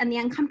difficult and the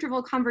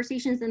uncomfortable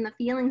conversations and the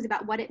feelings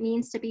about what it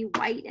means to be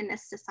white in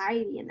this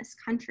society, in this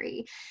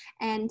country,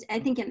 and I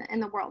think in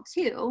the world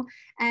too.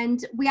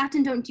 And we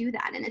often don't do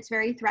that, and it's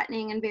very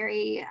threatening and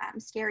very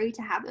scary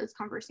to have those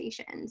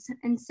conversations.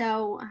 And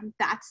so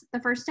that's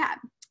the first step.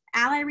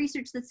 Ally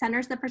research that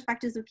centers the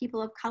perspectives of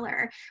people of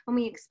color, when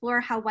we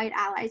explore how white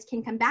allies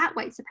can combat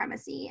white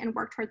supremacy and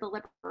work toward the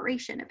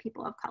liberation of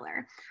people of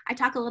color. I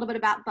talk a little bit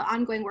about the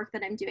ongoing work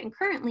that I'm doing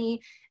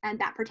currently, and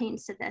that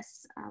pertains to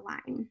this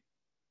line.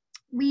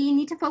 We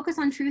need to focus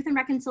on truth and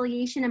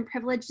reconciliation and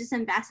privilege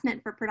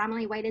disinvestment for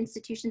predominantly white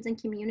institutions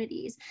and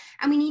communities.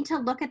 And we need to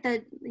look at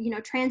the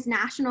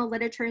transnational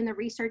literature and the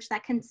research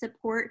that can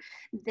support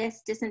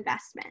this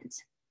disinvestment.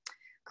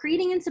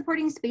 creating and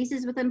supporting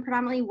spaces within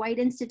predominantly white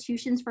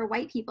institutions for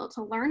white people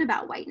to learn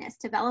about whiteness,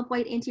 develop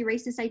white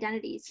anti-racist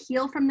identities,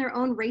 heal from their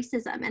own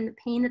racism and the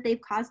pain that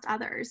they've caused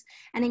others,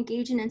 and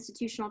engage in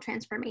institutional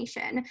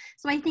transformation.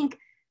 So I think,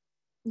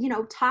 you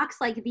know, talks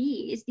like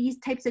these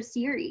types of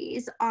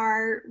series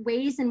are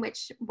ways in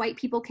which white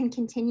people can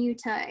continue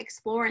to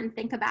explore and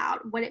think about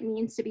what it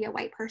means to be a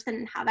white person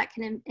and how that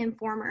can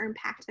inform or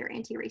impact their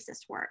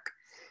anti-racist work.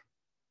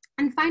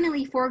 And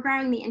finally,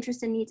 foregrounding the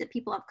interests and needs of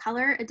people of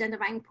color,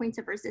 identifying points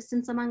of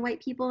resistance among white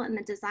people in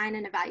the design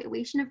and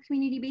evaluation of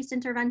community-based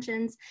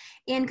interventions,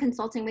 and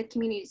consulting with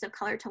communities of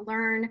color to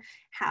learn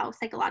how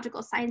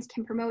psychological science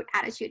can promote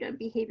attitude and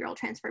behavioral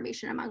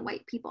transformation among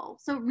white people.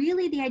 So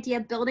really the idea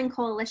of building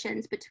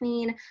coalitions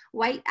between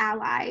white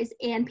allies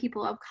and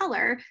people of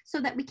color so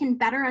that we can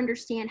better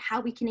understand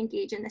how we can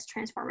engage in this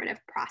transformative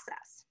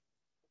process.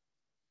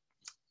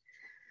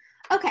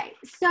 Okay,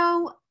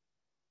 so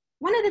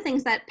one of the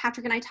things that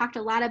Patrick and I talked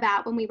a lot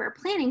about when we were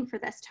planning for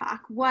this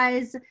talk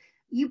was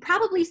you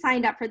probably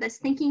signed up for this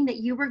thinking that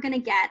you were going to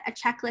get a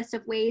checklist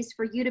of ways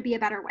for you to be a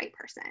better white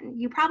person.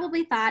 You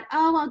probably thought,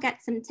 oh, I'll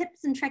get some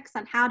tips and tricks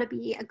on how to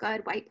be a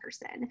good white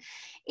person.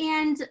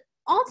 And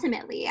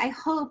ultimately, I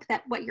hope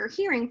that what you're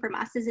hearing from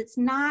us is it's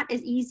not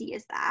as easy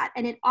as that.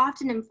 And it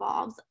often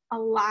involves a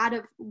lot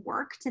of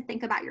work to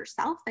think about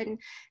yourself and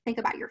think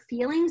about your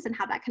feelings and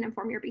how that can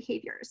inform your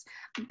behaviors.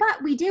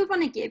 But we do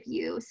want to give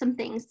you some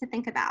things to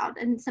think about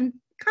and some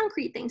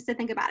concrete things to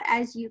think about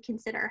as you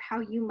consider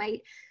how you might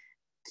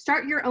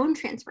start your own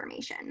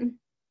transformation.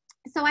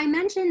 So I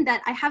mentioned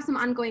that I have some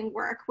ongoing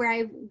work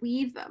where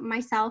we've,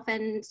 myself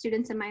and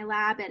students in my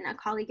lab and a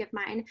colleague of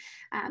mine,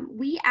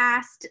 we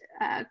asked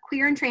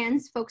queer and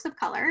trans folks of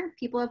color,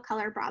 people of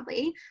color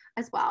broadly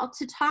as well,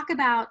 to talk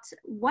about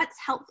what's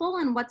helpful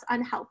and what's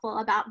unhelpful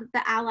about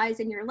the allies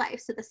in your life.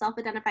 So the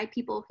self-identified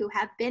people who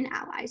have been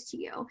allies to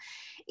you.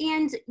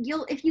 And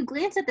if you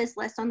glance at this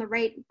list on the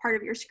right part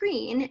of your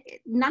screen,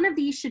 none of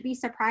these should be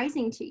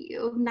surprising to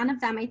you. None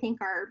of them I think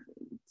are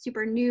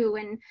super new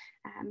and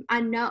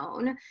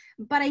unknown.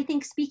 But I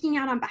think speaking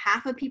out on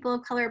behalf of people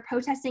of color,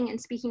 protesting and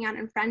speaking out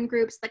in friend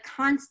groups, the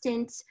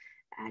constant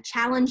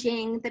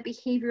challenging the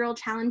behavioral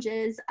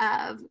challenges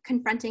of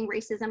confronting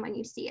racism when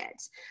you see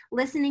it,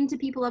 listening to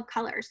people of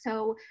color,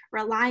 so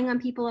relying on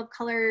people of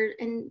color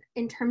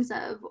in terms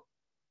of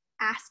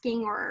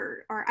asking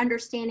or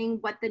understanding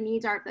what the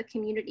needs are of the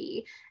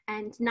community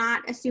and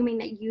not assuming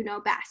that you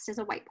know best as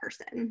a white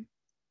person.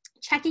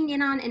 Checking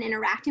in on and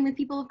interacting with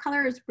people of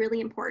color is really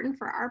important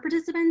for our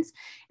participants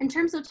in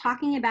terms of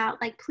talking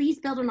about, like, please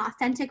build an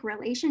authentic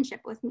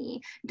relationship with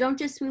me. Don't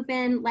just swoop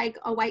in like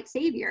a white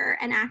savior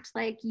and act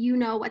like you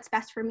know what's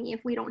best for me if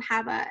we don't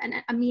have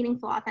a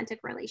meaningful, authentic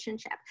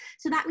relationship.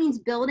 So that means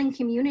building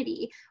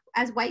community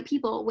as white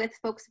people with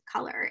folks of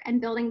color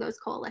and building those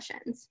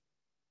coalitions.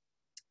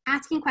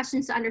 Asking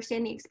questions to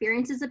understand the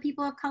experiences of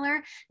people of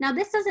color. Now,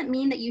 this doesn't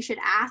mean that you should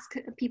ask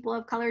people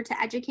of color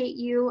to educate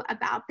you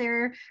about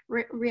their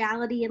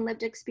reality and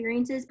lived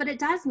experiences, but it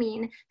does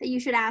mean that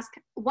you should ask,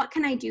 what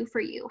can I do for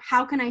you?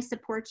 How can I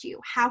support you?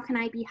 How can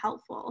I be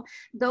helpful?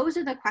 Those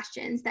are the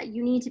questions that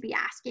you need to be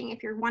asking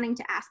if you're wanting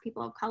to ask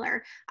people of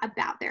color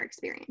about their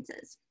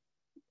experiences.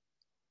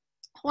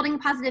 Holding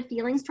positive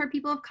feelings toward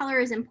people of color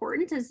is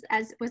important,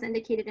 as was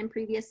indicated in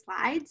previous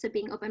slides. So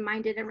being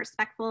open-minded and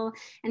respectful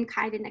and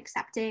kind and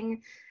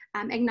accepting,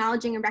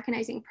 acknowledging and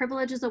recognizing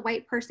privilege as a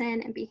white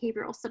person, and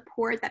behavioral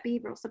support. That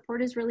behavioral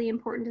support is really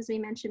important, as we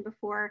mentioned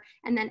before,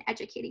 and then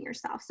educating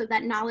yourself. So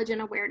that knowledge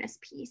and awareness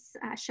piece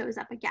shows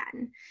up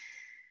again.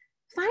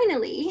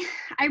 Finally,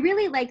 I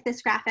really like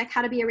this graphic,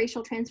 How to Be a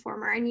Racial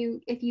Transformer.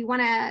 And if you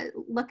want to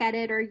look at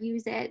it or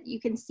use it, you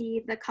can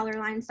see the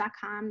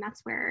colorlines.com.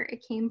 That's where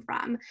it came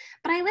from.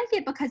 But I like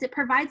it because it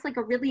provides like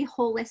a really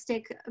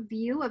holistic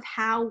view of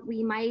how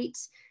we might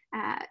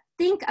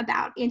think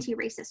about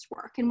anti-racist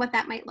work and what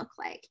that might look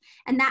like.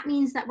 And that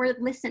means that we're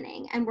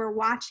listening and we're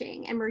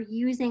watching and we're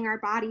using our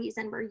bodies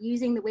and we're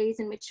using the ways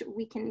in which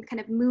we can kind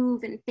of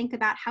move and think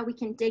about how we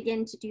can dig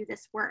in to do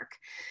this work.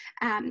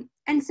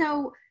 And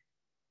so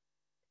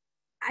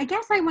I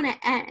guess I want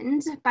to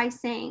end by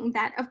saying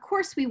that, of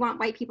course, we want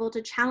white people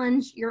to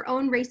challenge your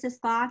own racist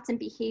thoughts and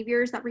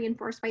behaviors that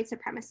reinforce white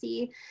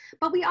supremacy,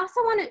 but we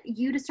also want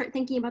you to start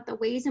thinking about the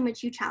ways in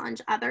which you challenge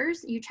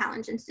others, you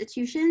challenge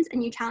institutions,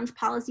 and you challenge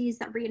policies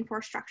that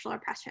reinforce structural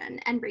oppression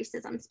and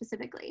racism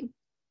specifically.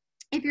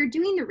 If you're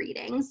doing the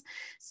readings,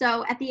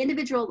 so at the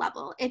individual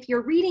level, if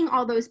you're reading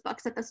all those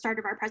books at the start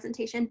of our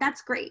presentation,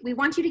 that's great. We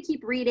want you to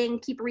keep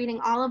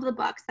reading all of the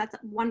books. That's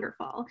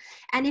wonderful.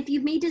 And if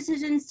you've made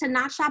decisions to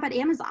not shop at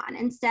Amazon,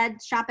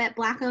 instead shop at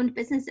Black-owned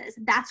businesses,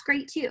 that's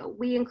great too.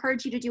 We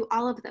encourage you to do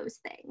all of those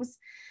things.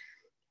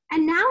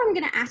 And now I'm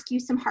going to ask you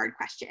some hard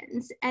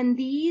questions, and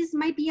these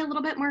might be a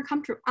little bit more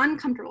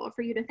uncomfortable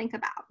for you to think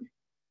about.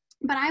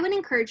 But I would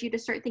encourage you to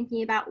start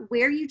thinking about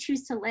where you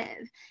choose to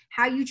live,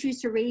 how you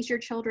choose to raise your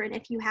children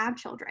if you have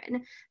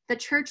children, the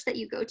church that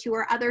you go to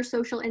or other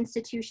social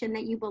institution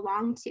that you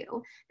belong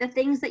to, the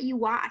things that you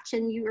watch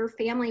and your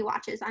family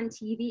watches on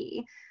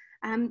TV.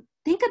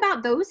 think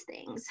about those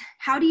things.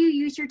 How do you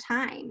use your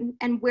time?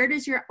 And what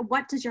does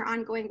your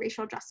ongoing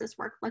racial justice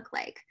work look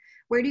like?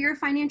 Where do your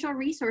financial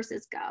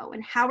resources go?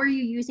 And how are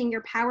you using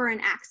your power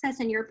and access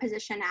and your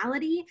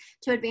positionality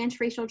to advance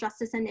racial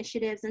justice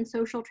initiatives and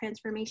social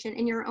transformation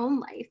in your own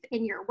life,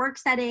 in your work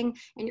setting,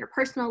 in your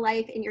personal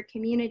life, in your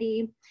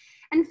community?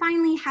 And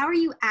finally, how are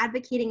you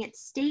advocating at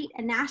state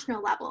and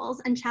national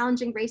levels and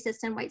challenging racist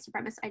and white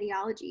supremacist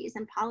ideologies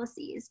and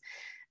policies?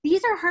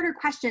 These are harder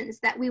questions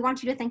that we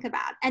want you to think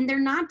about, and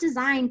they're not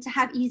designed to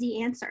have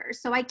easy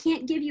answers. So I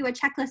can't give you a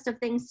checklist of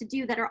things to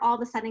do that are all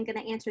of a sudden going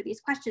to answer these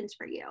questions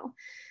for you.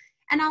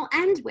 And I'll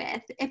end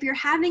with, if you're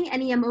having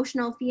any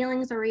emotional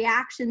feelings or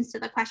reactions to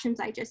the questions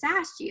I just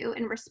asked you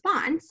in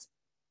response,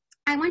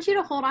 I want you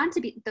to hold on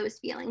to those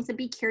feelings and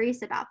be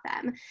curious about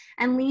them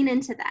and lean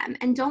into them,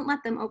 and don't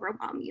let them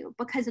overwhelm you,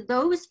 because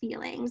those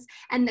feelings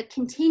and the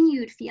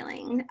continued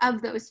feeling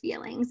of those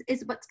feelings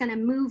is what's going to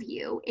move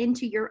you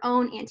into your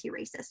own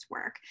anti-racist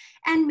work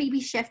and maybe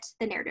shift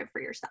the narrative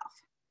for yourself.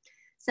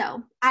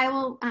 So I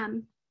will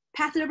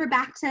pass it over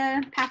back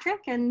to Patrick,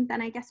 and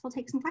then I guess we'll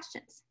take some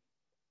questions.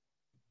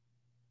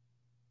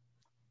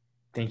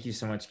 Thank you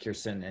so much,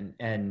 Kirsten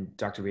and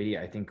Dr. Beatty.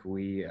 I think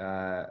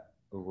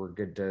we're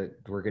good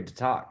to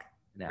talk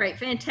now. Great,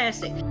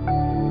 fantastic.